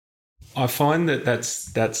I find that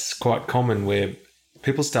that's quite common where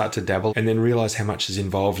people start to dabble and then realize how much is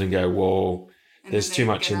involved and go, whoa, there's too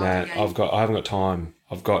much in that. I haven't got time.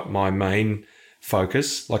 I've got my main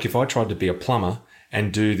focus. Like if I tried to be a plumber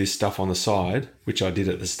and do this stuff on the side, which I did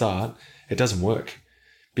at the start, it doesn't work.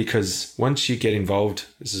 Because once you get involved,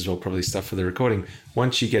 this is all probably stuff for the recording,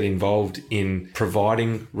 once you get involved in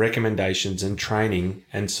providing recommendations and training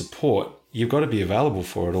and support, you've got to be available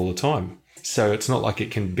for it all the time. So it's not like it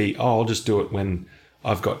can be, I'll just do it when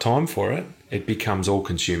I've got time for it. It becomes all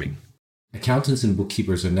consuming. Accountants and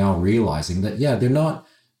bookkeepers are now realizing that, they're not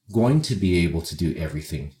going to be able to do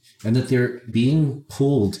everything and that they're being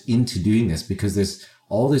pulled into doing this because there's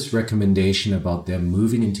all this recommendation about them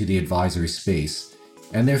moving into the advisory space.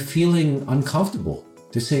 And they're feeling uncomfortable.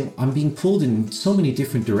 They're saying, I'm being pulled in so many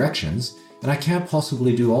different directions, and I can't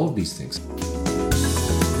possibly do all of these things.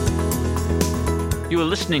 You are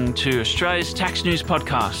listening to Australia's tax news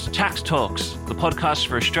podcast, Tax Talks, the podcast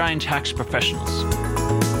for Australian tax professionals.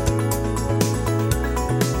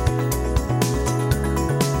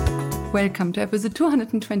 Welcome to episode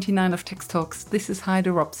 229 of Tax Talks. This is Heide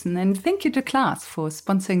Robson, and thank you to Klaas for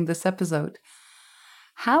sponsoring this episode.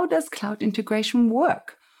 How does cloud integration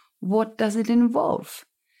work? What does it involve?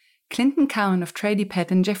 Cowin of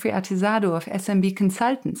TradiePad and Jeffrey Atizado of SMB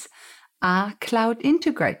Consultants are cloud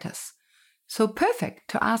integrators. So perfect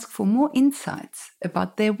to ask for more insights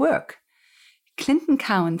about their work.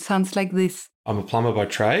 Cowin sounds like this. I'm a plumber by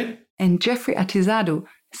trade. And Jeffrey Atizado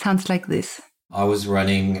sounds like this. I was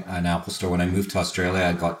running an Apple store. When I moved to Australia,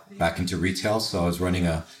 I got back into retail. So I was running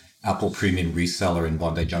a Apple premium reseller in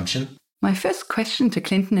Bondi Junction. My first question to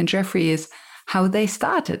Clinton and Jeffrey is how they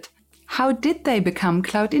started. How did they become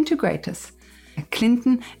cloud integrators?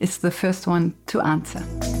 Clinton is the first one to answer.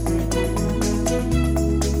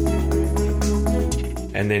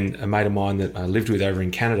 And then a mate of mine that I lived with over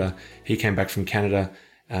in Canada, he came back from Canada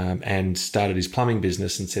and started his plumbing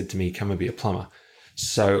business and said to me, come and be a plumber.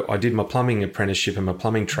 So I did my plumbing apprenticeship and my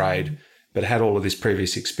plumbing trade, but had all of this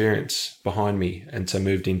previous experience behind me. And so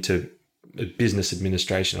moved into business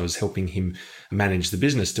administration. I was helping him manage the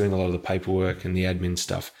business, doing a lot of the paperwork and the admin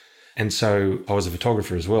stuff. And so I was a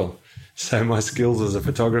photographer as well. So my skills as a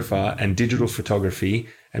photographer and digital photography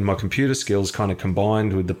and my computer skills kind of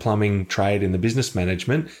combined with the plumbing trade and the business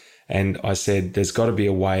management. And I said, there's got to be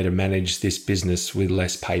a way to manage this business with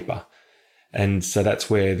less paper. And so that's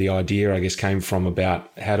where the idea, I guess, came from about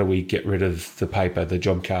how do we get rid of the paper, the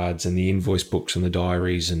job cards and the invoice books and the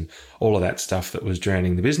diaries and all of that stuff that was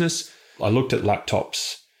drowning the business. I looked at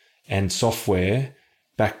laptops and software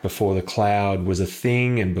back before the cloud was a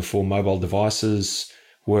thing and before mobile devices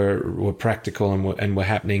were practical and were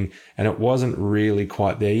happening. And it wasn't really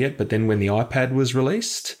quite there yet. But then when the iPad was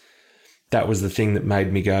released, that was the thing that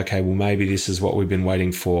made me go, okay, well, maybe this is what we've been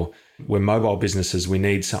waiting for. We're mobile businesses. We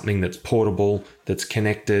need something that's portable, that's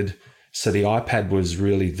connected. So the iPad was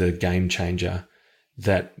really the game changer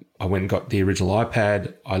that I went and got the original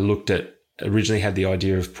iPad. I originally had the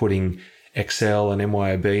idea of putting Excel and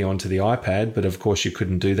MYOB onto the iPad, but of course you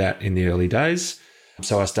couldn't do that in the early days.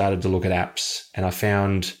 So I started to look at apps and I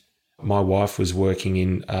found my wife was working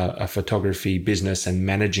in a photography business and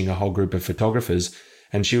managing a whole group of photographers,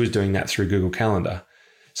 and she was doing that through Google Calendar.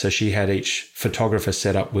 So she had each photographer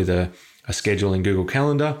set up with a schedule in Google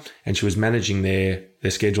Calendar and she was managing their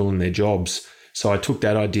schedule and their jobs. So I took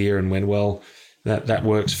that idea and went, well, that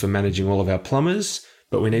works for managing all of our plumbers,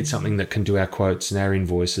 but we need something that can do our quotes and our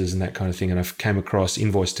invoices and that kind of thing. And I came across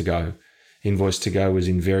Invoice to Go. Invoice to Go was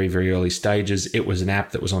in very, very early stages. It was an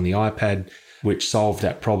app that was on the iPad, which solved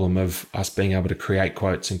that problem of us being able to create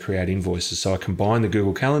quotes and create invoices. So I combined the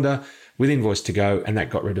Google Calendar with Invoice to Go, and that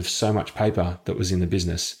got rid of so much paper that was in the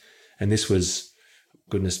business. And this was,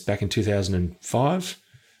 back in 2005,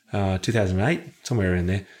 2008, somewhere around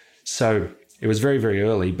there. So it was very, very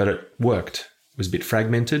early, but it worked. It was a bit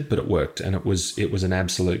fragmented, but it worked, and it was an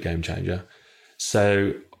absolute game changer.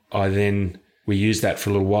 So we used that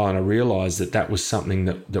for a little while, and I realized that was something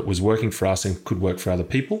that was working for us and could work for other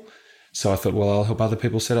people. So I thought, well, I'll help other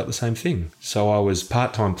people set up the same thing. So I was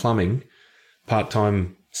part-time plumbing,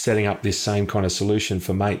 part-time setting up this same kind of solution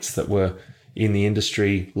for mates that were in the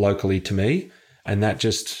industry locally to me. And that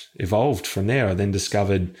just evolved from there. I then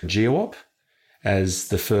discovered GeoOp as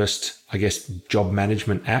the first, job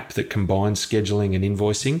management app that combines scheduling and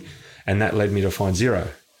invoicing. And that led me to find Xero.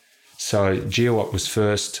 So GeoOp was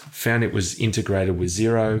first, found it was integrated with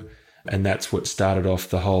Xero. And that's what started off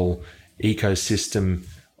the whole ecosystem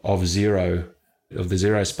of Xero, of the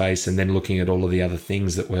Xero space, and then looking at all of the other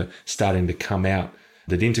things that were starting to come out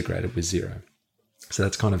that integrated with Xero. So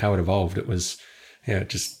that's kind of how it evolved. It was yeah, it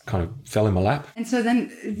just kind of fell in my lap. And so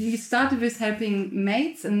then you started with helping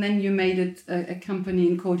mates, and then you made it a company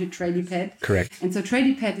and called it TradiePad. Correct. And so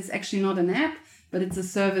TradiePad is actually not an app, but it's a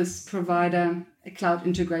service provider, a cloud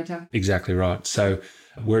integrator. Exactly right. So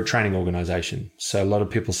we're a training organization. So a lot of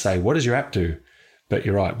people say, what does your app do? But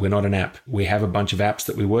you're right, we're not an app. We have a bunch of apps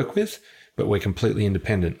that we work with, but we're completely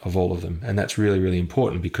independent of all of them. And that's really, really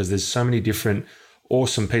important because there's so many different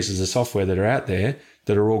awesome pieces of software that are out there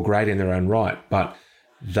that are all great in their own right, but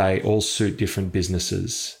they all suit different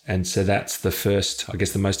businesses. And so that's the first, I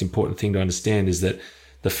guess the most important thing to understand is that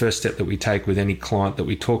the first step that we take with any client that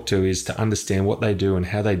we talk to is to understand what they do and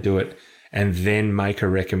how they do it, and then make a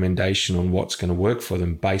recommendation on what's going to work for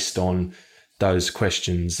them based on those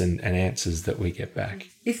questions and answers that we get back.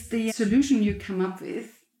 Is the solution you come up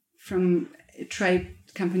with from trade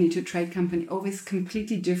company to trade company always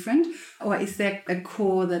completely different? Or is there a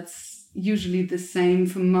core that's usually the same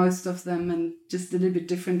for most of them and just a little bit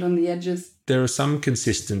different on the edges? There are some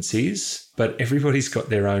consistencies, but everybody's got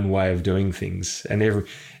their own way of doing things. And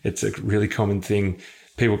it's a really common thing.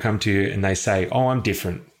 People come to you and they say, oh, I'm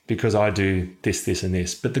different because I do this, this, and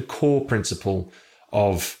this. But the core principle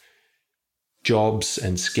of jobs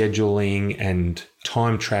and scheduling and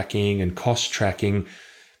time tracking and cost tracking,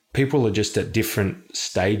 people are just at different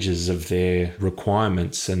stages of their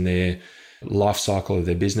requirements and their life cycle of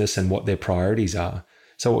their business and what their priorities are.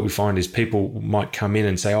 So what we find is people might come in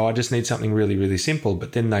and say, oh, I just need something really, really simple,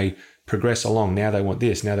 but then they progress along. Now they want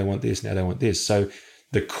this, now they want this, now they want this. So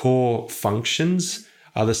the core functions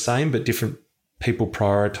are the same, but different people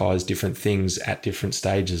prioritize different things at different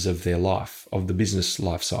stages of their life, of the business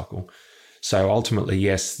life cycle. So ultimately,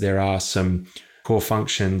 yes, there are some core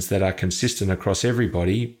functions that are consistent across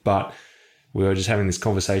everybody, but we were just having this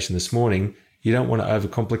conversation this morning. You don't want to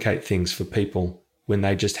overcomplicate things for people when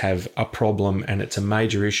they just have a problem and it's a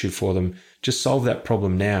major issue for them. Just solve that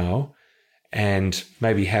problem now and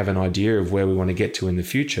maybe have an idea of where we want to get to in the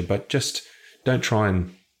future, but just don't try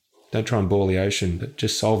and boil the ocean, but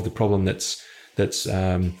just solve the problem that's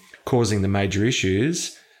causing the major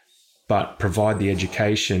issues, but provide the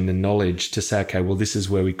education and knowledge to say, okay, well, this is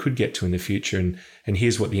where we could get to in the future, and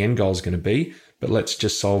here's what the end goal is going to be. But let's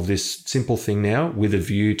just solve this simple thing now with a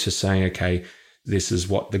view to saying, okay, this is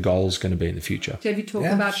what the goal is going to be in the future. Shall we talk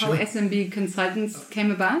about how SMB consultants came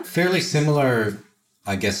about? Fairly similar,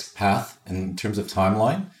 I guess, path in terms of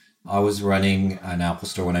timeline. I was running an Apple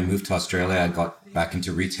store. When I moved to Australia, I got back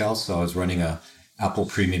into retail. So I was running a Apple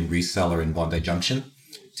premium reseller in Bondi Junction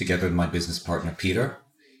together with my business partner, Peter.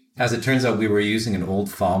 As it turns out, we were using an old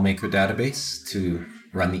FileMaker database to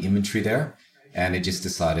run the inventory there, and it just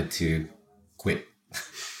decided to quit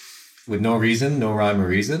with no reason, no rhyme or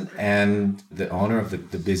reason. And the owner of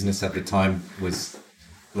the business at the time was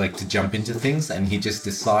like to jump into things, and he just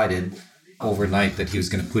decided overnight that he was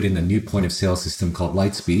going to put in a new point of sale system called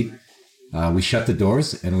Lightspeed. We shut the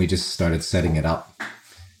doors and we just started setting it up.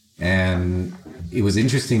 And it was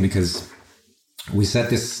interesting because we set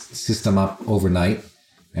this system up overnight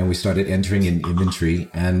and we started entering in inventory.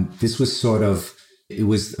 And this was it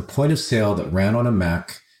was a point of sale that ran on a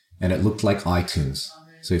Mac and it looked like iTunes.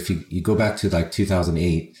 So if you go back to like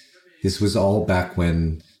 2008, this was all back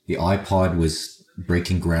when the iPod was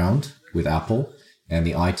breaking ground with Apple, and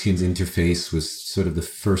the iTunes interface was sort of the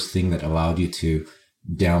first thing that allowed you to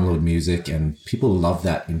download music, and people loved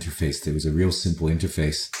that interface. It was a real simple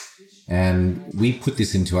interface. And we put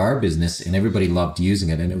this into our business and everybody loved using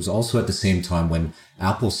it. And it was also at the same time when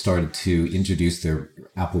Apple started to introduce their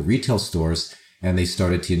Apple retail stores, and they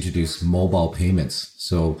started to introduce mobile payments.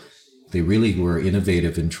 So they really were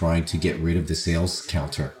innovative in trying to get rid of the sales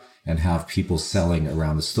counter and have people selling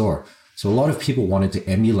around the store. So a lot of people wanted to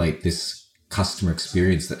emulate this customer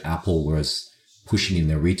experience that Apple was pushing in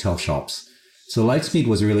their retail shops. So Lightspeed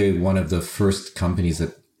was really one of the first companies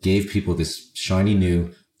that gave people this shiny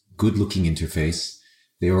new, good-looking interface.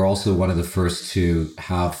 They were also one of the first to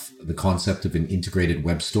have the concept of an integrated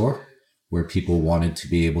web store, where people wanted to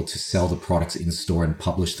be able to sell the products in store and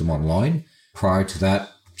publish them online. Prior to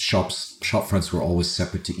that, shop fronts were always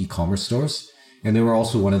separate to e-commerce stores. And they were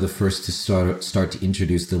also one of the first to start to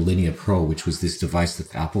introduce the Linea Pro, which was this device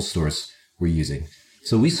that Apple stores were using.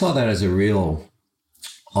 So we saw that as a real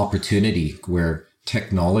opportunity where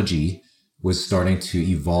technology was starting to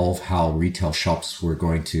evolve how retail shops were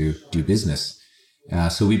going to do business.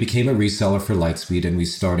 So we became a reseller for Lightspeed, and we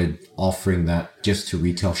started offering that just to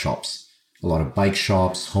retail shops. A lot of bike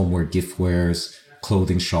shops, homeware, giftwares,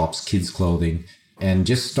 clothing shops, kids clothing, and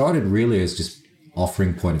just started really as just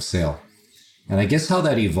offering point of sale. And I guess how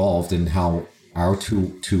that evolved and how our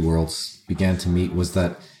two worlds began to meet was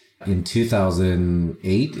that In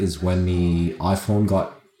 2008 is when the iPhone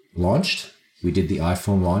got launched. We did the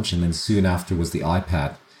iPhone launch, and then soon after was the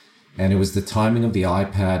iPad. And it was the timing of the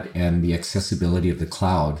iPad and the accessibility of the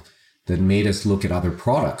cloud that made us look at other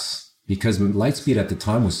products, because Lightspeed at the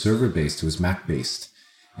time was server-based, it was Mac-based.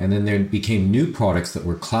 And then there became new products that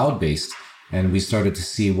were cloud-based, and we started to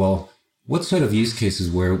see, well, what sort of use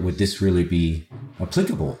cases where would this really be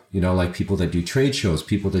applicable? Like people that do trade shows,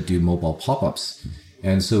 people that do mobile pop-ups.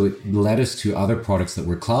 And so it led us to other products that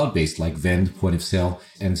were cloud-based, like Vend, point of sale.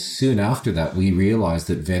 And soon after that, we realized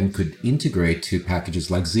that Vend could integrate to packages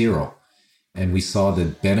like Xero. And we saw the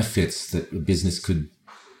benefits that a business could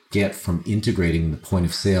get from integrating the point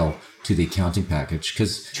of sale to the accounting package.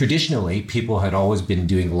 Because traditionally, people had always been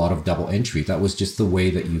doing a lot of double entry. That was just the way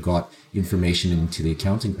that you got information into the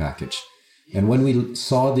accounting package. And when we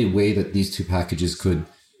saw the way that these two packages could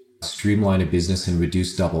streamline a business and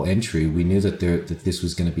reduce double entry, we knew that this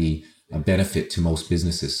was going to be a benefit to most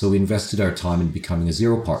businesses. So we invested our time in becoming a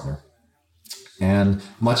Xero partner. And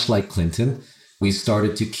much like Clinton, we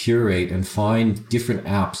started to curate and find different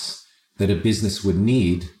apps that a business would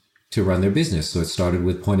need to run their business. So it started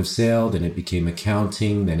with point of sale, then it became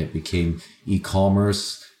accounting, then it became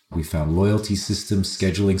e-commerce. We found loyalty systems,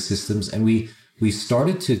 scheduling systems, and we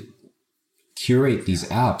started to curate these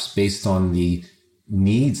apps based on the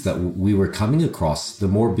needs that we were coming across. The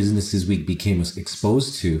more businesses we became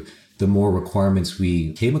exposed to, the more requirements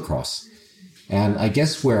we came across. And I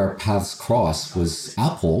guess where our paths crossed was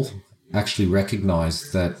Apple actually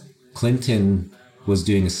recognized that Clinton was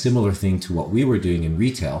doing a similar thing to what we were doing in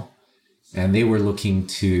retail. And they were looking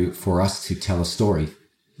for us to tell a story.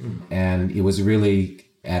 And it was really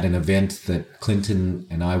at an event that Clinton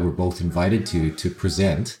and I were both invited to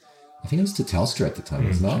present. I think it was to Telstra at the time,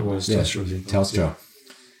 wasn't it? It was Telstra.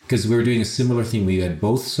 Because we were doing a similar thing. We had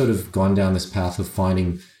both sort of gone down this path of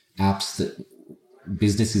finding apps that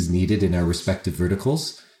businesses needed in our respective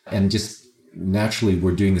verticals. And just naturally,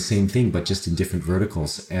 we're doing the same thing, but just in different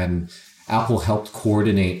verticals. And Apple helped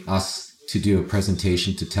coordinate us to do a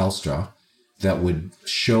presentation to Telstra that would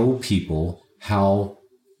show people how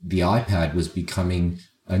the iPad was becoming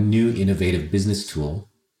a new innovative business tool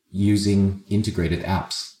using integrated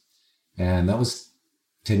apps. And that was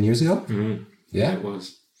 10 years ago? Mm-hmm. Yeah, it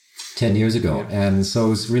was 10 years ago. Yeah. And so it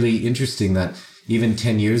was really interesting that even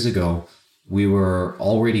 10 years ago, we were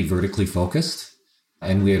already vertically focused,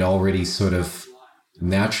 and we had already sort of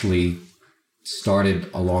naturally started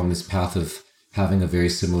along this path of having a very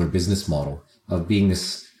similar business model, of being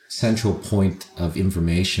this central point of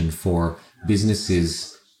information for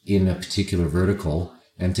businesses in a particular vertical,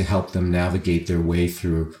 and to help them navigate their way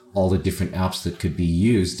through all the different apps that could be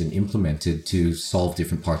used and implemented to solve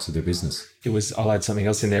different parts of their business. I'll add something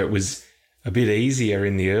else in there. It was a bit easier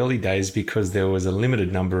in the early days because there was a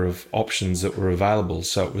limited number of options that were available.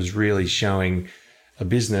 So it was really showing a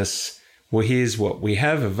business, well, here's what we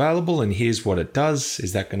have available and here's what it does.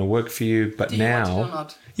 Is that going to work for you? But Do you now, want it or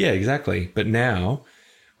not? Yeah, exactly. But now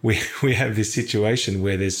we have this situation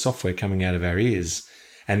where there's software coming out of our ears.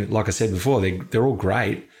 And like I said before, they're all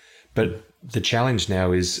great, but the challenge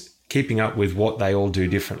now is keeping up with what they all do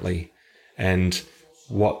differently, and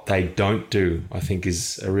what they don't do, I think,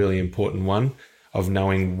 is a really important one, of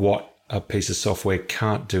knowing what a piece of software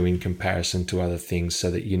can't do in comparison to other things, so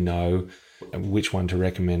that you know which one to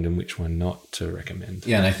recommend and which one not to recommend.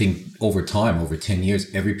 Yeah, and I think over time, over 10 years,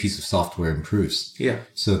 every piece of software improves. Yeah.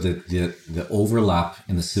 So the overlap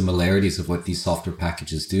and the similarities of what these software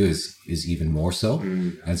packages do is even more so.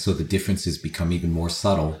 And so the differences become even more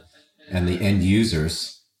subtle, and the end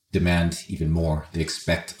users demand even more. They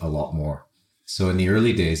expect a lot more. So in the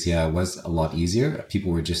early days, yeah, it was a lot easier.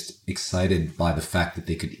 People were just excited by the fact that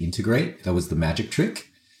they could integrate. That was the magic trick.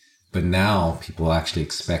 But now people actually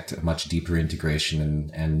expect a much deeper integration.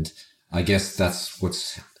 And I guess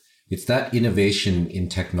it's that innovation in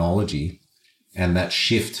technology and that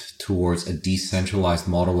shift towards a decentralized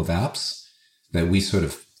model of apps that we sort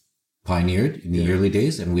of pioneered in the early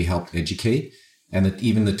days, and we helped educate. And that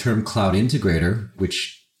even the term cloud integrator,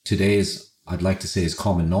 which today is, I'd like to say, is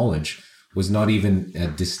common knowledge, was not even a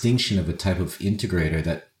distinction of a type of integrator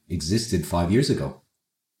that existed 5 years ago.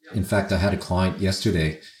 In fact, I had a client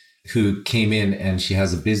yesterday who came in, and she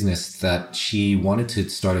has a business that she wanted to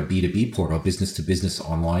start a B2B portal, business to business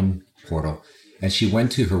online portal. And she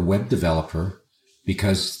went to her web developer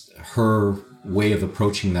because her way of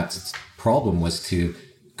approaching that problem was to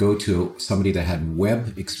go to somebody that had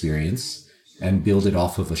web experience and build it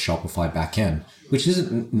off of a Shopify backend, which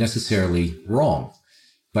isn't necessarily wrong.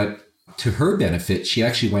 But to her benefit, she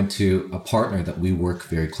actually went to a partner that we work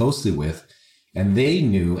very closely with, and they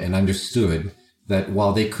knew and understood that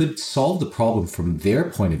while they could solve the problem from their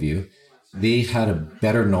point of view, they had a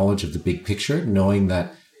better knowledge of the big picture, knowing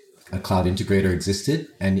that a cloud integrator existed,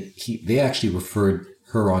 and they actually referred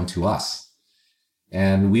her on to us.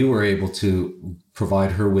 And we were able to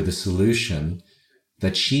provide her with a solution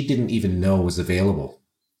that she didn't even know was available,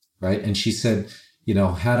 right? And she said, you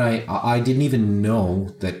know, I didn't even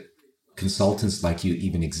know that consultants like you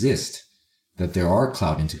even exist, that there are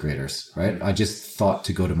cloud integrators, right? I just thought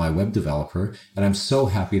to go to my web developer, and I'm so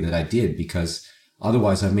happy that I did, because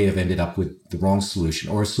otherwise I may have ended up with the wrong solution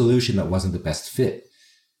or a solution that wasn't the best fit.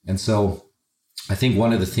 And so I think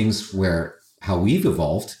one of the things how we've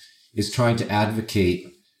evolved is trying to advocate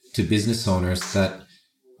to business owners that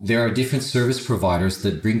there are different service providers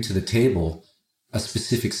that bring to the table a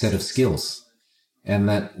specific set of skills. And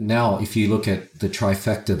that now, if you look at the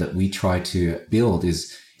trifecta that we try to build,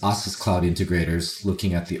 is us as cloud integrators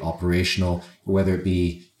looking at the operational, whether it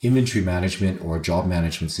be inventory management or job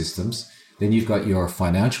management systems. Then you've got your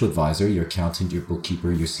financial advisor, your accountant, your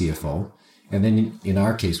bookkeeper, your CFO. And then in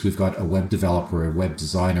our case, we've got a web developer, a web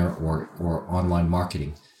designer, or online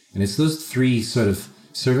marketing. And it's those three sort of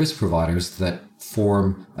service providers that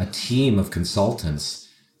form a team of consultants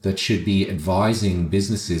that should be advising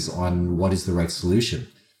businesses on what is the right solution.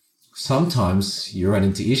 Sometimes you run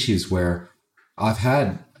into issues where I've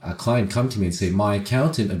had a client come to me and say, my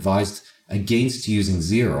accountant advised against using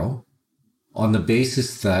Xero on the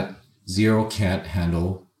basis that Xero can't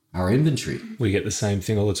handle our inventory. We get the same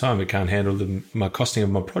thing all the time. It can't handle my costing of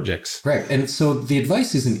my projects. Correct. And so the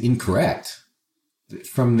advice isn't incorrect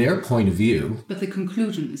from their point of view. But the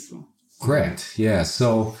conclusion is wrong. Correct. Yeah.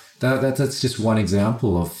 So that's just one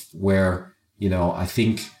example of where, you know, I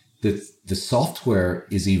think that the software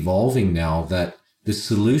is evolving now, that the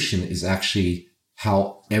solution is actually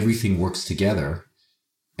how everything works together.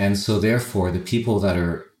 And so therefore the people that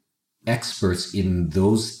are experts in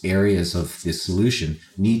those areas of this solution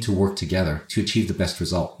need to work together to achieve the best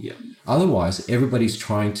result. Yeah. Otherwise, everybody's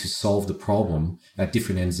trying to solve the problem at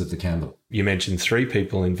different ends of the candle. You mentioned 3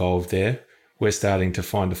 people involved there. We're starting to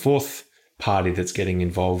find a 4th party that's getting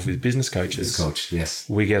involved with business coaches. Business coach, yes.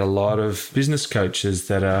 We get a lot of business coaches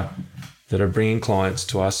that are bringing clients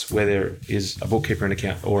to us, where there is a bookkeeper and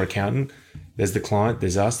accountant. There's the client,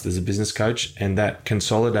 there's us, there's a business coach, and that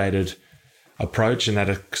consolidated approach and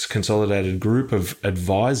that consolidated group of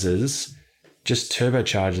advisors just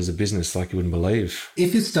turbocharges a business like you wouldn't believe.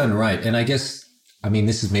 If it's done right, and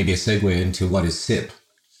this is maybe a segue into what is SIP,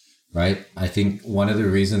 right? I think one of the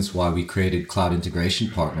reasons why we created Cloud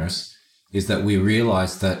Integration Partners is that we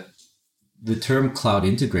realized that the term cloud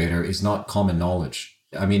integrator is not common knowledge.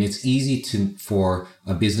 I mean, it's easy for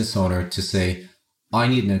a business owner to say, I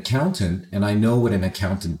need an accountant, and I know what an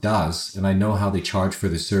accountant does, and I know how they charge for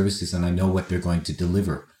their services, and I know what they're going to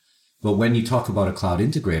deliver. But when you talk about a cloud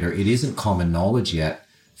integrator, it isn't common knowledge yet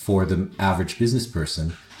for the average business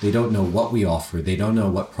person. They don't know what we offer. They don't know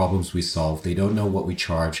what problems we solve. They don't know what we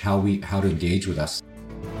charge, how to engage with us.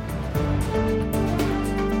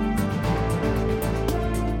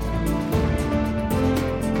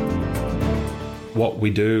 What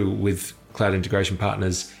we do with Cloud Integration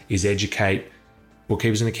Partners is educate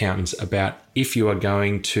bookkeepers and accountants about, if you are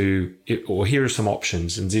going to, or here are some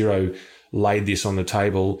options. And Xero laid this on the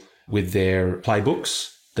table with their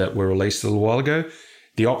playbooks that were released a little while ago.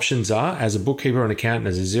 The options are, as a bookkeeper and accountant,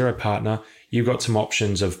 as a Xero partner, you've got some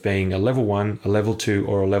options of being a level 1, a level 2,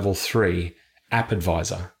 or a level 3 app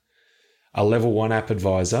advisor. A level 1 app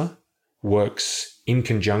advisor works in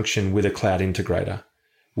conjunction with a cloud integrator,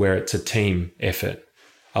 where it's a team effort.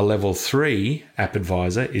 A level 3 app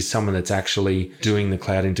advisor is someone that's actually doing the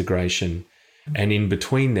cloud integration. And in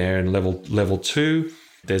between there, in level 2,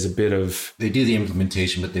 there's a bit of... They do the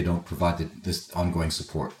implementation, but they don't provide this ongoing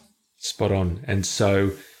support. Spot on. And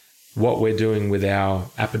so what we're doing with our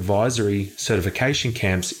app advisory certification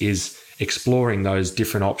camps is exploring those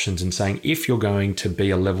different options and saying, if you're going to be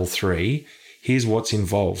a level 3, here's what's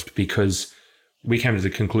involved. Because we came to the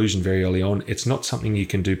conclusion very early on, it's not something you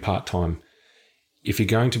can do part-time. If you're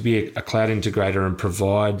going to be a cloud integrator and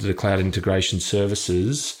provide the cloud integration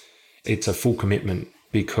services, it's a full commitment,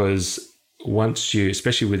 because once you,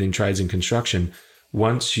 especially within trades and construction,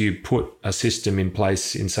 once you put a system in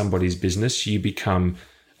place in somebody's business, you become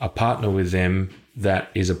a partner with them that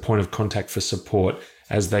is a point of contact for support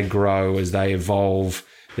as they grow, as they evolve.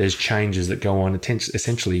 There's changes that go on.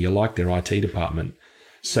 Essentially, you're like their IT department.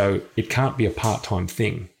 So it can't be a part-time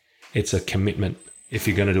thing. It's a commitment if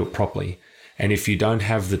you're going to do it properly. And if you don't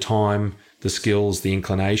have the time, the skills, the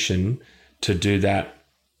inclination to do that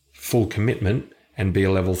full commitment and be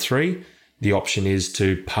a level 3, the option is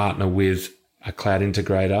to partner with a cloud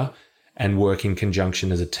integrator and work in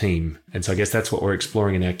conjunction as a team. And so I guess that's what we're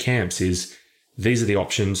exploring in our camps is these are the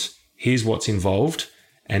options. Here's what's involved.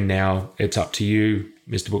 And now it's up to you,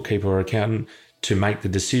 Mr. Bookkeeper or accountant, to make the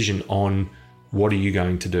decision on what are you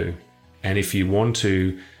going to do. And if you want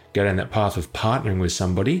to go down that path of partnering with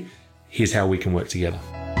somebody, here's how we can work together.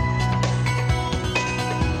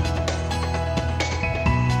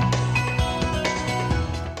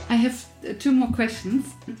 I have 2 more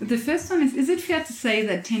questions. The first one is it fair to say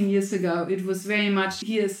that 10 years ago it was very much,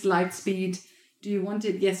 here's light speed, do you want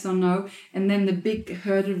it, yes or no? And then the big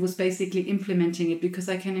hurdle was basically implementing it, because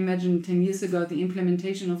I can imagine 10 years ago the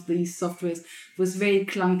implementation of these softwares was very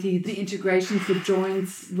clunky. The integrations, the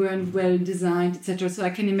joints weren't well designed, etc. So I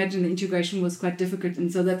can imagine the integration was quite difficult,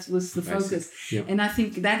 and so that was the focus. Yep. And I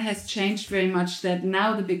think that has changed very much, that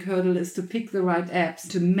now the big hurdle is to pick the right apps,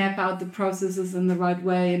 to map out the processes in the right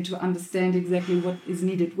way, and to understand exactly what is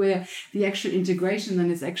needed where. The actual integration then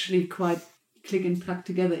is actually quite click and plug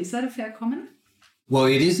together. Is that a fair comment? Well,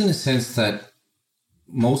 it is in a sense that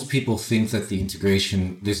most people think that the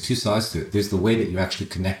integration, there's 2 sides to it. There's the way that you actually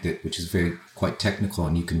connect it, which is quite technical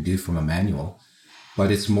and you can do from a manual. But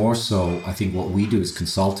it's more so, I think what we do as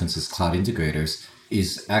consultants, as cloud integrators,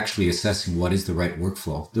 is actually assessing what is the right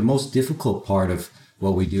workflow. The most difficult part of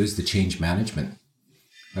what we do is the change management,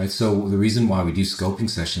 right? So the reason why we do scoping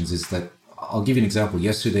sessions is that, I'll give you an example.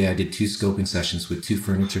 Yesterday, I did 2 scoping sessions with 2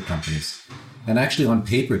 furniture companies. And actually on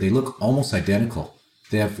paper, they look almost identical.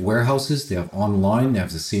 They have warehouses, they have online, they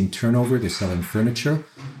have the same turnover, they're selling furniture.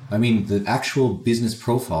 I mean, the actual business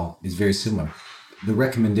profile is very similar. The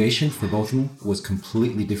recommendation for both of them was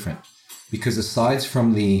completely different, because aside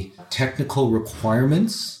from the technical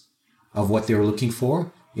requirements of what they were looking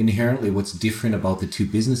for, inherently what's different about the 2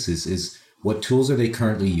 businesses is what tools are they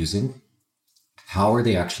currently using, how are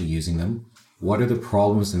they actually using them, what are the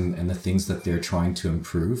problems and the things that they're trying to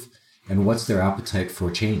improve, and what's their appetite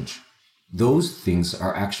for change. Those things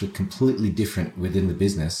are actually completely different within the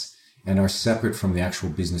business and are separate from the actual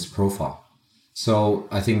business profile. So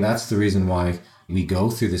I think that's the reason why we go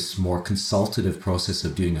through this more consultative process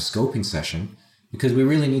of doing a scoping session, because we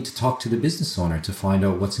really need to talk to the business owner to find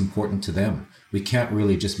out what's important to them. We can't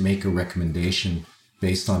really just make a recommendation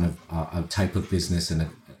based on a type of business and a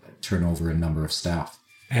turnover and number of staff.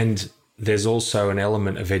 And there's also an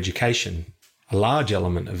element of education, a large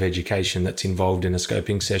element of education that's involved in a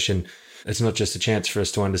scoping session. It's not just a chance for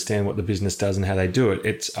us to understand what the business does and how they do it.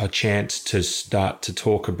 It's a chance to start to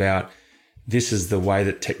talk about this is the way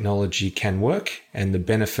that technology can work and the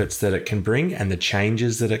benefits that it can bring and the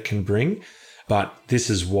changes that it can bring. But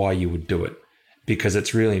this is why you would do it, because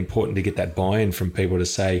it's really important to get that buy-in from people to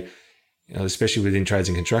say, especially within trades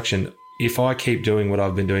and construction, if I keep doing what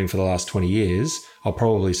I've been doing for the last 20 years, I'll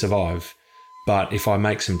probably survive. But if I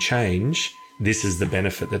make some change, this is the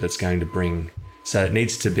benefit that it's going to bring. So there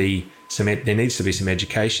needs to be some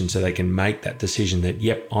education so they can make that decision that,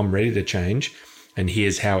 yep, I'm ready to change, and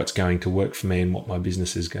here's how it's going to work for me and what my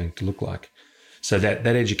business is going to look like. So that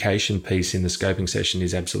education piece in the scoping session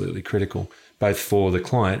is absolutely critical, both for the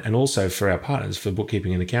client and also for our partners, for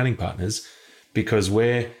bookkeeping and accounting partners, because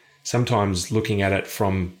we're sometimes looking at it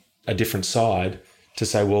from a different side to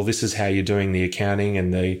say, well, this is how you're doing the accounting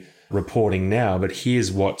and the reporting now, but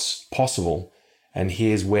here's what's possible. And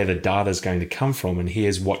here's where the data is going to come from, and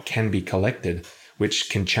here's what can be collected, which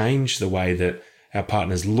can change the way that our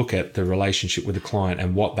partners look at the relationship with the client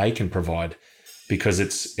and what they can provide, because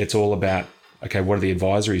it's all about, okay, what are the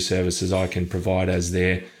advisory services I can provide as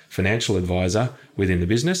their financial advisor within the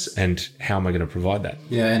business, and how am I going to provide that?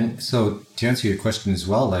 Yeah, and so to answer your question as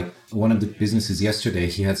well, like one of the businesses yesterday,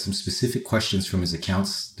 he had some specific questions from his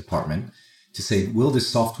accounts department to say, will this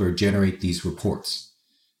software generate these reports?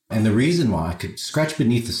 And the reason why, I could scratch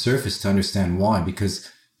beneath the surface to understand why,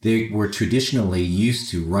 because they were traditionally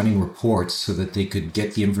used to running reports so that they could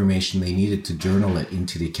get the information they needed to journal it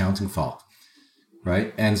into the accounting file,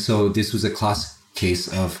 right? And so this was a classic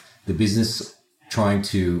case of the business trying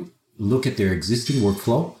to look at their existing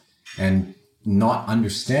workflow and not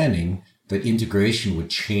understanding that integration would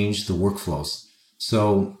change the workflows.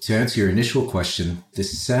 So to answer your initial question, the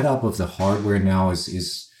setup of the hardware now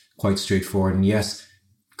is quite straightforward. And yes,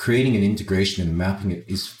 creating an integration and mapping it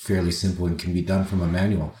is fairly simple and can be done from a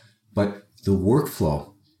manual. But the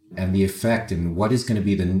workflow and the effect and what is going to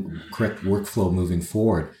be the correct workflow moving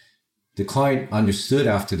forward, the client understood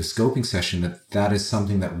after the scoping session that that is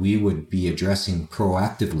something that we would be addressing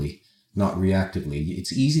proactively, not reactively.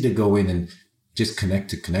 It's easy to go in and just connect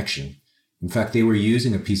to connection. In fact, they were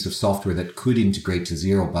using a piece of software that could integrate to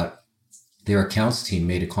Xero, but their accounts team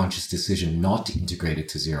made a conscious decision not to integrate it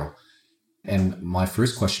to Xero. And my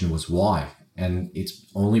first question was why? And it's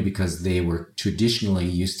only because they were traditionally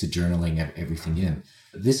used to journaling everything in.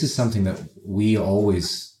 This is something that we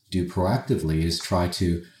always do proactively, is try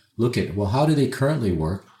to look at, well, how do they currently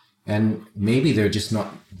work? And maybe they're just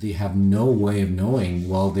not, they have no way of knowing,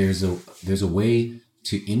 well, there's a way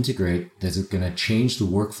to integrate that's going to change the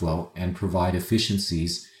workflow and provide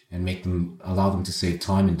efficiencies and allow them to save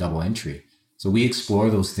time in double entry. So we explore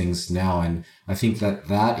those things now. And I think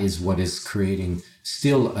that is what is creating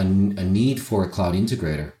still a need for a cloud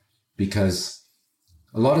integrator, because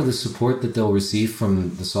a lot of the support that they'll receive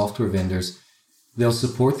from the software vendors, they'll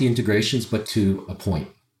support the integrations, but to a point,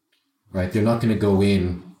 right? They're not going to go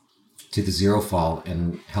in to the zero file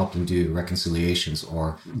and help them do reconciliations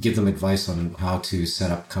or give them advice on how to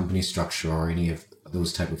set up company structure or any of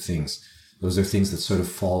those type of things. Those are things that sort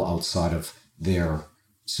of fall outside of their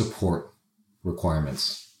support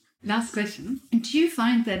requirements. Last question. Do you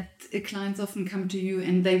find that clients often come to you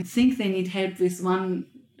and they think they need help with one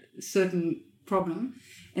certain problem,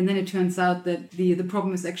 and then it turns out that the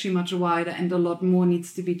problem is actually much wider and a lot more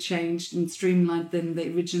needs to be changed and streamlined than they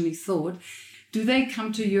originally thought? Do they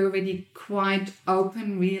come to you already quite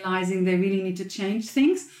open, realizing they really need to change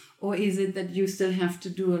things? Or is it that you still have to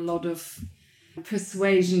do a lot of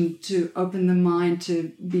persuasion to open the mind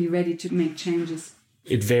to be ready to make changes?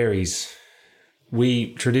 It varies.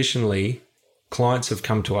 Clients have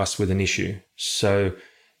come to us with an issue. So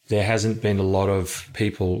there hasn't been a lot of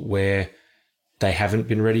people where they haven't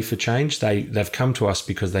been ready for change. They've come to us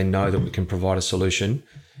because they know that we can provide a solution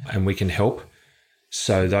and we can help.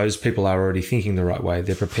 So those people are already thinking the right way.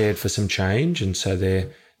 They're prepared for some change, and so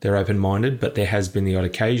they're open-minded. But there has been the odd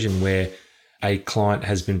occasion where a client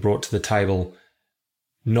has been brought to the table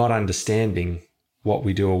not understanding what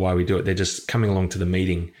we do or why we do it. They're just coming along to the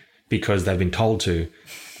meeting because they've been told to,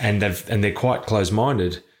 and they're quite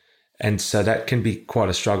close-minded. And so that can be quite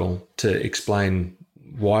a struggle to explain,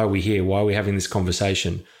 why are we here? Why are we having this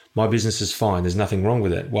conversation? My business is fine. There's nothing wrong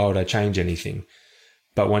with it. Why would I change anything?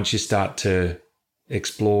 But once you start to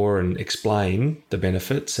explore and explain the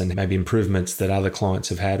benefits and maybe improvements that other clients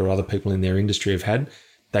have had or other people in their industry have had,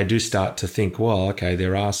 they do start to think, well, okay,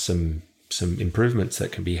 there are some improvements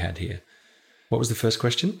that can be had here. What was the first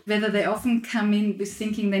question? Whether they often come in with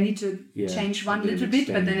thinking they need to change one little bit,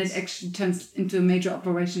 but then it actually turns into a major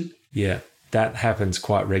operation. Yeah, that happens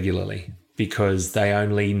quite regularly because they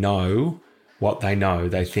only know what they know.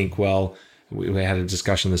 They think, well, we had a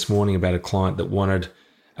discussion this morning about a client that wanted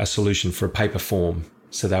a solution for a paper form.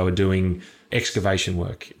 So they were doing excavation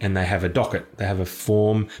work and they have a docket. They have a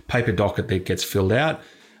form, paper docket that gets filled out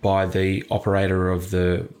by the operator of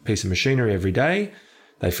the piece of machinery every day.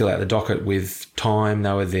 They fill out the docket with time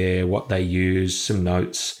they were there, what they use, some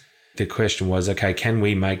notes. The question was, okay, can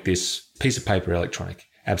we make this piece of paper electronic?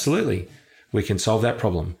 Absolutely. We can solve that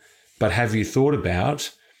problem. But have you thought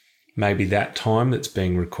about maybe that time that's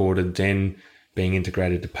being recorded then being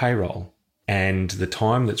integrated to payroll, and the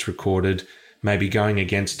time that's recorded maybe going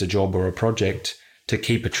against a job or a project to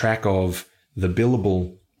keep a track of the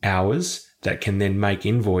billable hours that can then make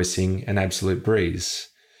invoicing an absolute breeze?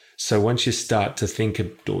 So once you start to think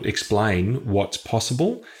or explain what's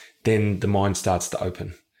possible, then the mind starts to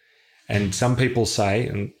open. And some people say,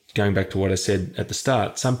 and going back to what I said at the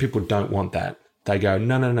start, some people don't want that. They go,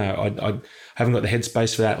 no, I haven't got the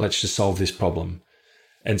headspace for that. Let's just solve this problem.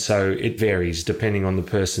 And so it varies depending on the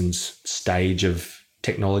person's stage of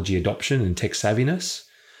technology adoption and tech savviness.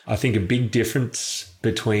 I think a big difference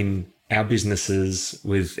between our businesses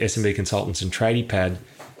with SMB Consultants and TradiePad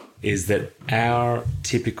is that our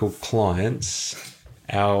typical clients,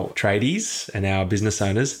 our tradies and our business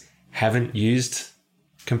owners, haven't used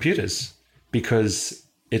computers because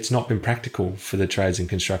it's not been practical for the trades and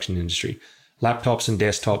construction industry. Laptops and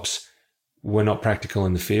desktops were not practical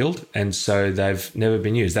in the field, and so they've never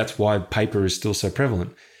been used. That's why paper is still so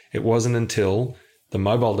prevalent. It wasn't until the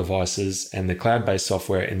mobile devices and the cloud-based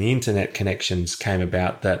software and the internet connections came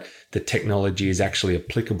about that the technology is actually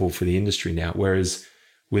applicable for the industry now. Whereas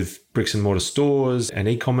with bricks and mortar stores and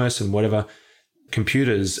e-commerce and whatever,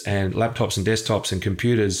 computers and laptops and desktops and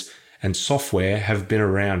computers and software have been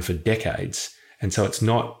around for decades. And so it's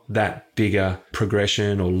not that bigger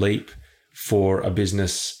progression or leap for a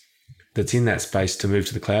business that's in that space to move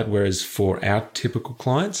to the cloud. Whereas for our typical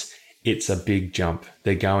clients, it's a big jump.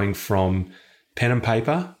 They're going from pen and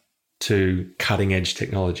paper to cutting edge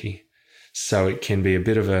technology. So it can be a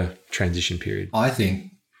bit of a transition period. I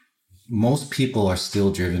think most people are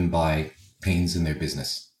still driven by pains in their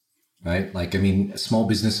business, right? Like, I mean, small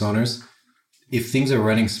business owners, if things are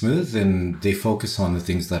running smooth, then they focus on the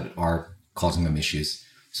things that are causing them issues.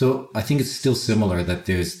 So I think it's still similar that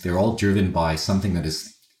they're all driven by something that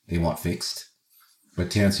is they want fixed.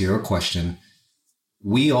 But to answer your question,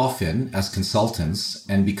 we often, as consultants,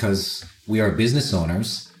 and because we are business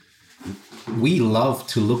owners, we love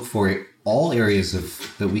to look for all areas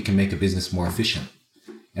that we can make a business more efficient.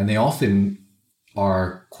 And they often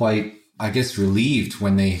are quite, I guess, relieved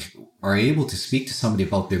when they are able to speak to somebody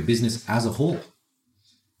about their business as a whole,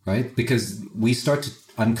 right? Because we start to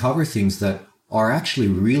uncover things that are actually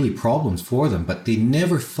really problems for them, but they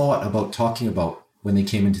never thought about talking about when they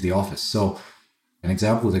came into the office. So an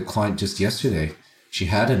example with a client just yesterday, she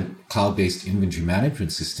had a cloud-based inventory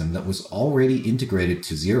management system that was already integrated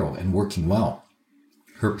to Xero and working well.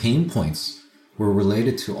 Her pain points were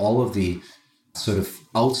related to all of the sort of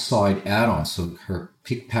outside add-ons. So her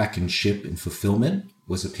pick, pack, and ship and fulfillment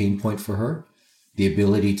was a pain point for her. The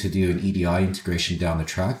ability to do an EDI integration down the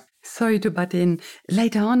track. Sorry to butt in.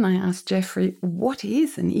 Later on, I asked Jeffrey, what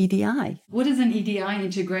is an EDI? What is an EDI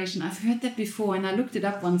integration? I've heard that before and I looked it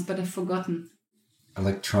up once, but I've forgotten.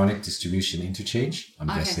 Electronic distribution interchange, I'm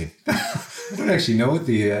guessing. I don't actually know what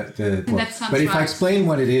but if I explain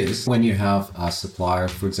what it is, when you have a supplier,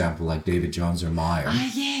 for example, like David Jones or Meyer,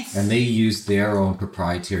 yes. and they use their own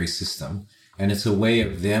proprietary system, and it's a way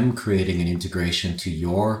of them creating an integration to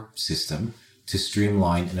your system to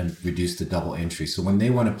streamline and reduce the double entry. So when they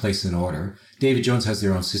want to place an order, David Jones has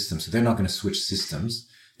their own system, so they're not going to switch systems.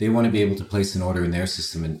 They want to be able to place an order in their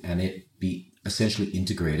system and it be essentially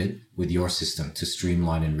integrated with your system to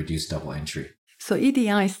streamline and reduce double entry. So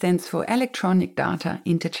EDI stands for Electronic Data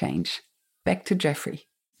Interchange. Back to Jeffrey.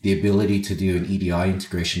 The ability to do an EDI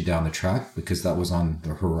integration down the track, because that was on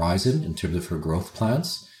the horizon in terms of her growth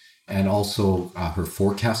plans, and also her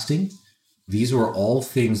forecasting. These were all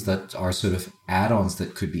things that are sort of add-ons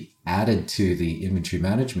that could be added to the inventory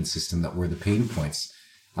management system that were the pain points.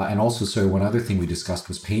 And also, one other thing we discussed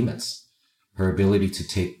was payments. Her ability to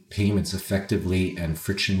take payments effectively and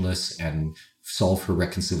frictionless and solve her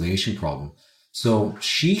reconciliation problem. So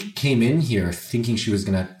she came in here thinking she was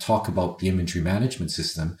going to talk about the inventory management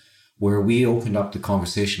system, where we opened up the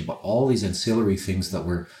conversation about all these ancillary things that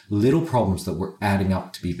were little problems that were adding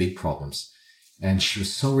up to be big problems. And she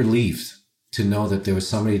was so relieved to know that there was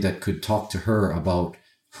somebody that could talk to her about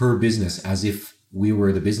her business as if we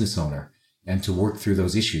were the business owner, and to work through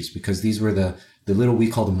those issues, because these were the little, we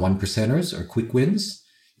call them 1%ers or quick wins.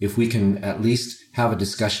 If we can at least have a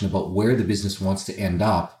discussion about where the business wants to end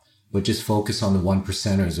up, but just focus on the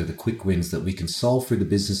 1%ers or the quick wins that we can solve for the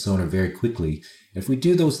business owner very quickly. If we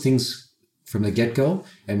do those things from the get-go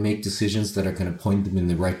and make decisions that are going to point them in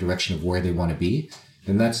the right direction of where they want to be,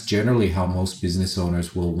 then that's generally how most business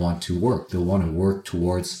owners will want to work. They'll want to work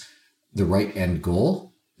towards the right end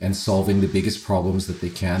goal and solving the biggest problems that they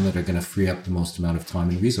can that are going to free up the most amount of time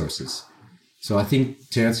and resources. So I think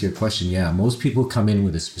to answer your question, most people come in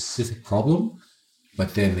with a specific problem,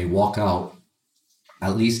 but then they walk out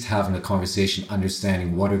at least having a conversation,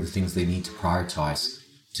 understanding what are the things they need to prioritize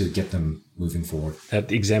to get them moving forward.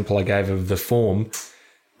 That example I gave of the form,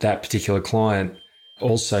 that particular client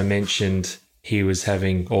also mentioned he was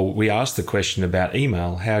having, or we asked the question about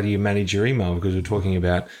email. How do you manage your email? Because we're talking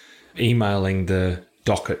about emailing the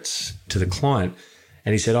dockets to the client.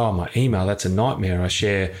 And he said, my email, that's a nightmare. I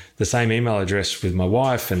share the same email address with my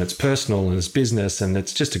wife and it's personal and it's business and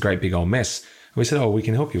it's just a great big old mess. And we said, we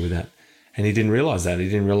can help you with that. And he didn't realize that. He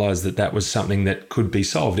didn't realize that that was something that could be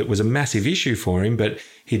solved. It was a massive issue for him, but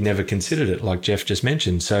he'd never considered it, like Jeff just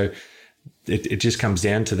mentioned. So it just comes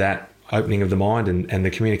down to that opening of the mind and the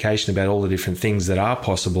communication about all the different things that are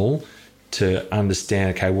possible to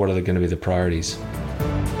understand, okay, what are going to be the priorities?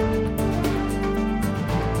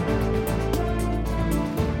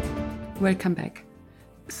 Welcome back.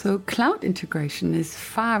 So cloud integration is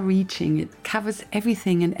far-reaching. It covers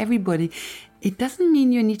everything and everybody. It doesn't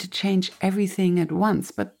mean you need to change everything at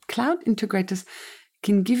once, but cloud integrators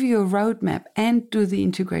can give you a roadmap and do the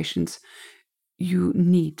integrations you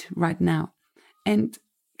need right now. And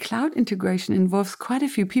cloud integration involves quite a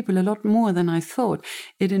few people, a lot more than I thought.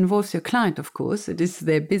 It involves your client, of course. It is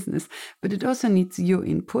their business, but it also needs your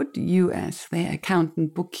input, you as their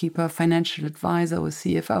accountant, bookkeeper, financial advisor, or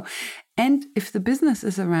CFO. And if the business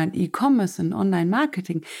is around e-commerce and online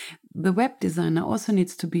marketing, the web designer also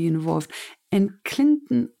needs to be involved. And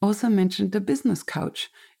Clinton also mentioned the business coach.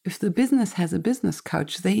 If the business has a business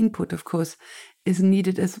coach, their input, of course, is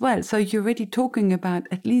needed as well. So you're already talking about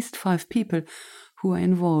at least 5 people who are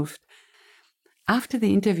involved. After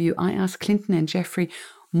the interview, I asked Clinton and Jeffrey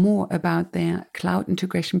more about their cloud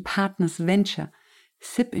integration partners venture,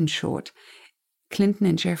 SIP in short. Clinton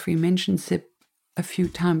and Jeffrey mentioned SIP a few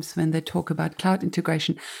times when they talk about cloud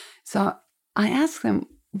integration. So I asked them,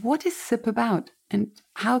 what is SIP about and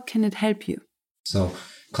how can it help you? So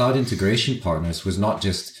Cloud Integration Partners was not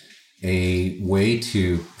just a way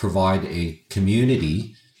to provide a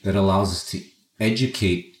community that allows us to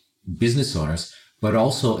educate business owners, but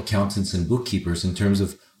also accountants and bookkeepers in terms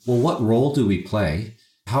of, well, what role do we play?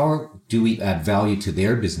 How do we add value to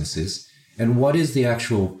their businesses? And what is the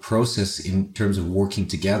actual process in terms of working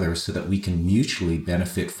together so that we can mutually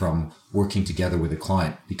benefit from working together with a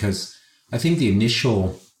client? Because I think the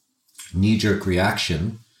initial knee-jerk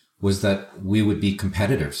reaction was that we would be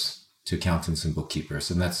competitors to accountants and bookkeepers.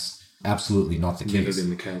 And that's absolutely not the case. Never been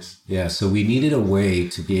the case. Yeah. So we needed a way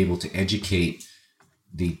to be able to educate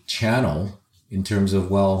the channel in terms of,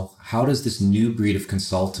 well, how does this new breed of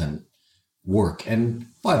consultant work? And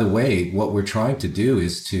by the way, what we're trying to do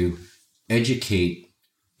is to educate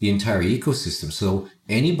the entire ecosystem. So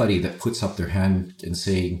anybody that puts up their hand and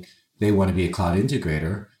saying they want to be a cloud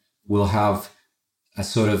integrator will have a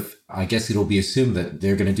sort of, I guess it'll be assumed that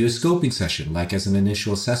they're going to do a scoping session, like as an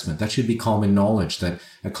initial assessment. That should be common knowledge that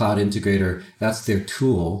a cloud integrator, that's their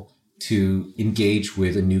tool to engage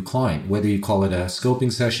with a new client, whether you call it a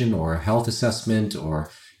scoping session or a health assessment or,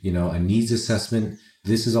 a needs assessment.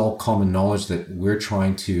 This is all common knowledge that we're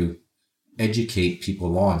trying to educate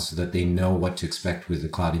people on so that they know what to expect with the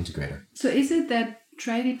cloud integrator. So is it that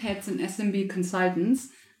TradiePads and SMB consultants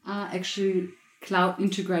are actually cloud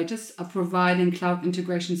integrators, are providing cloud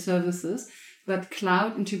integration services, but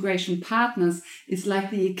cloud integration partners is like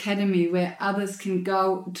the academy where others can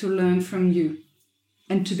go to learn from you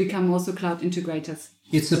and to become also cloud integrators?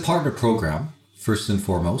 It's a partner program, first and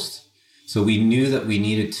foremost. So we knew that we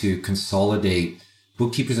needed to consolidate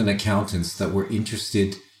bookkeepers and accountants that were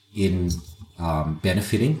interested in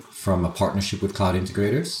benefiting from a partnership with cloud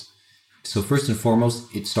integrators. So first and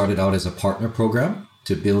foremost, it started out as a partner program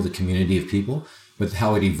to build a community of people. But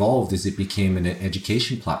how it evolved is it became an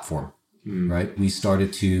education platform, right? We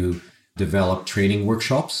started to develop training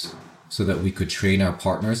workshops so that we could train our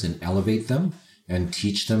partners and elevate them and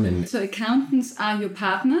teach them. And so accountants are your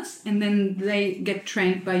partners and then they get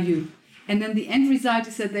trained by you. And then the end result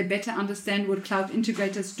is that they better understand what cloud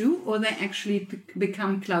integrators do, or they actually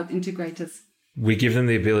become cloud integrators. We give them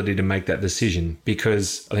the ability to make that decision,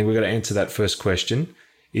 because I think we've got to answer that first question.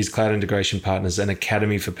 Is Cloud Integration Partners an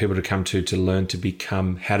academy for people to come to learn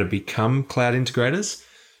how to become cloud integrators?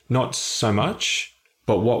 Not so much,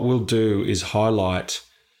 but what we'll do is highlight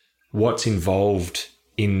what's involved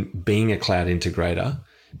in being a cloud integrator,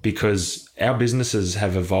 because our businesses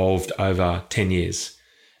have evolved over 10 years.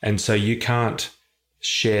 And so you can't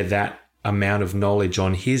share that amount of knowledge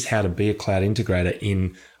on here's how to be a cloud integrator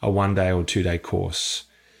in a 1-day or 2-day course.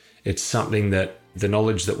 It's something that the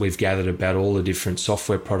knowledge that we've gathered about all the different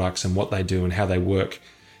software products and what they do and how they work,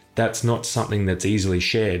 that's not something that's easily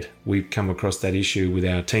shared. We've come across that issue with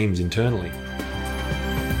our teams internally.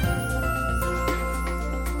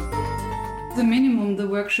 The minimum, the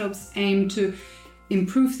workshops aim to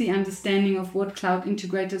improve the understanding of what cloud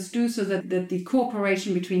integrators do so that the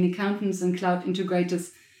cooperation between accountants and cloud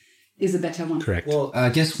integrators is a better one. Correct. Well, I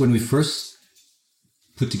guess when we first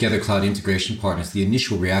put together Cloud Integration Partners, the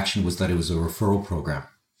initial reaction was that it was a referral program.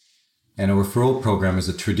 And a referral program is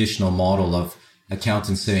a traditional model of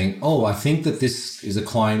accountants saying, oh, I think that this is a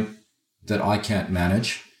client that I can't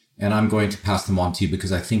manage, and I'm going to pass them on to you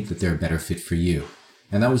because I think that they're a better fit for you.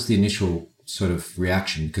 And that was the initial sort of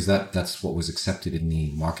reaction, because that's what was accepted in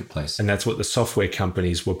the marketplace. And that's what the software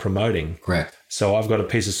companies were promoting. Correct. So I've got a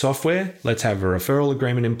piece of software. Let's have a referral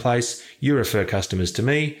agreement in place. You refer customers to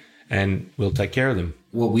me and we'll take care of them.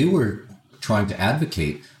 What we were trying to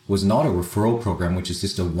advocate was not a referral program, which is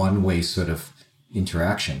just a one-way sort of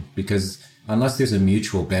interaction, because unless there's a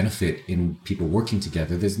mutual benefit in people working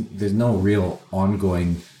together, there's no real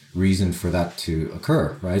ongoing reason for that to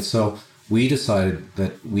occur, right? So we decided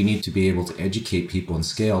that we need to be able to educate people and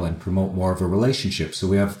scale and promote more of a relationship. So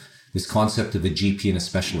we have this concept of a GP and a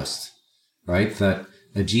specialist, right? That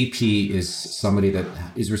a GP is somebody that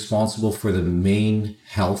is responsible for the main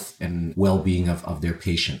health and well-being of their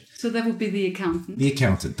patient. So that would be the accountant. The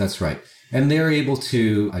accountant, that's right. And they're able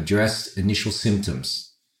to address initial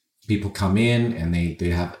symptoms. People come in and they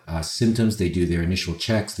have symptoms, they do their initial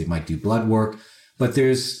checks, they might do blood work. But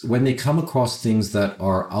when they come across things that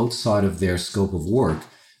are outside of their scope of work,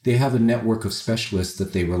 they have a network of specialists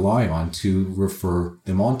that they rely on to refer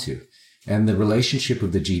them onto. And the relationship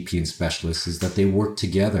of the GP and specialist is that they work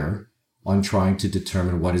together on trying to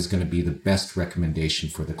determine what is going to be the best recommendation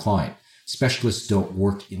for the client. Specialists don't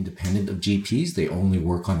work independent of GPs. They only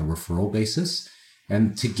work on a referral basis.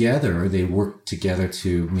 And together, they work together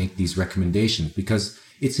to make these recommendations, because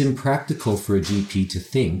it's impractical for a GP to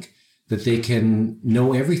think that they can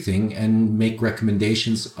know everything and make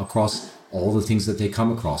recommendations across all the things that they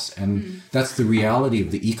come across. And that's the reality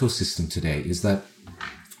of the ecosystem today, is that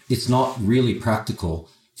it's not really practical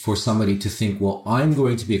for somebody to think, well, I'm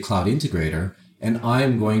going to be a cloud integrator and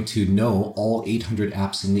I'm going to know all 800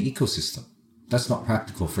 apps in the ecosystem. That's not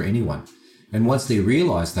practical for anyone. And once they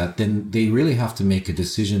realize that, then they really have to make a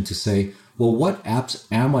decision to say, well, what apps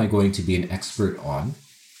am I going to be an expert on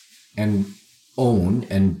and own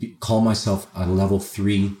and call myself a level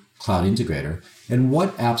 3 cloud integrator? And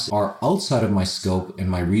what apps are outside of my scope and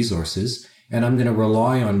my resources? And I'm going to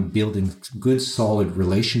rely on building good, solid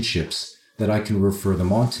relationships that I can refer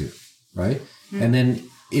them on to, right? And then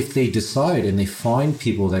if they decide and they find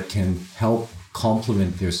people that can help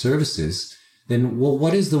complement their services, then, well,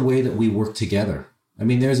 what is the way that we work together? I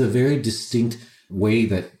mean, there's a very distinct way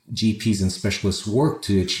that GPs and specialists work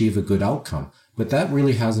to achieve a good outcome, but that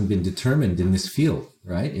really hasn't been determined in this field,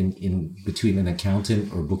 right? In between an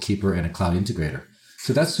accountant or bookkeeper and a cloud integrator.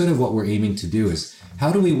 So that's sort of what we're aiming to do, is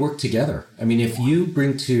how do we work together? I mean, if you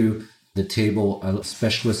bring to the table a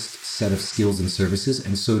specialist set of skills and services,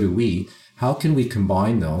 and so do we, how can we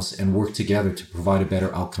combine those and work together to provide a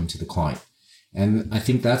better outcome to the client? And I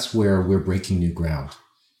think that's where we're breaking new ground,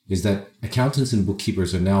 is that accountants and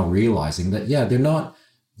bookkeepers are now realizing that, yeah, they're not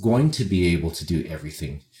going to be able to do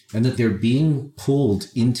everything, and that they're being pulled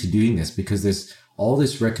into doing this because there's all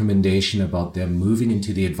this recommendation about them moving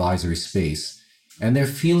into the advisory space, and they're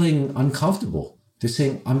feeling uncomfortable. They're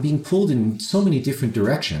saying, I'm being pulled in so many different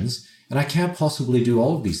directions, and I can't possibly do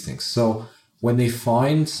all of these things. So when they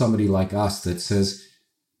find somebody like us that says,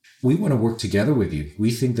 we want to work together with you,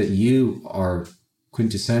 we think that you are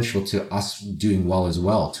quintessential to us doing well as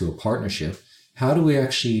well, to a partnership, how do we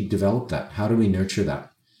actually develop that? How do we nurture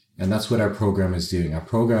that? And that's what our program is doing. Our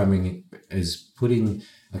programming is putting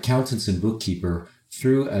accountants and bookkeeper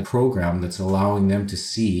through a program that's allowing them to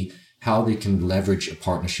see how they can leverage a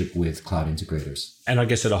partnership with cloud integrators. And I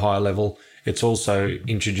guess at a higher level, it's also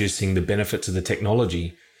introducing the benefits of the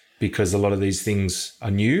technology, because a lot of these things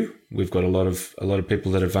are new. We've got a lot of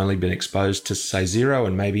people that have only been exposed to, say, Xero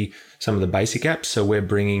and maybe some of the basic apps. So we're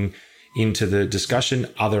bringing into the discussion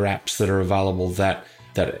other apps that are available that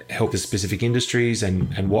help the specific industries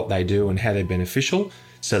and what they do and how they're beneficial,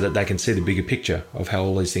 so that they can see the bigger picture of how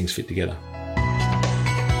all these things fit together.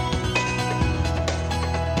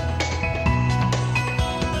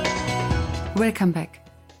 Welcome back.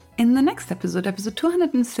 In the next episode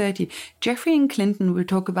 230, Jeffrey and Clinton will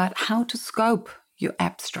talk about how to scope your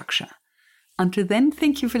app structure. Until then,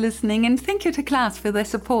 thank you for listening, and thank you to Class for their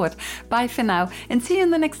support. Bye for now, and see you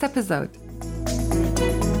in the next episode.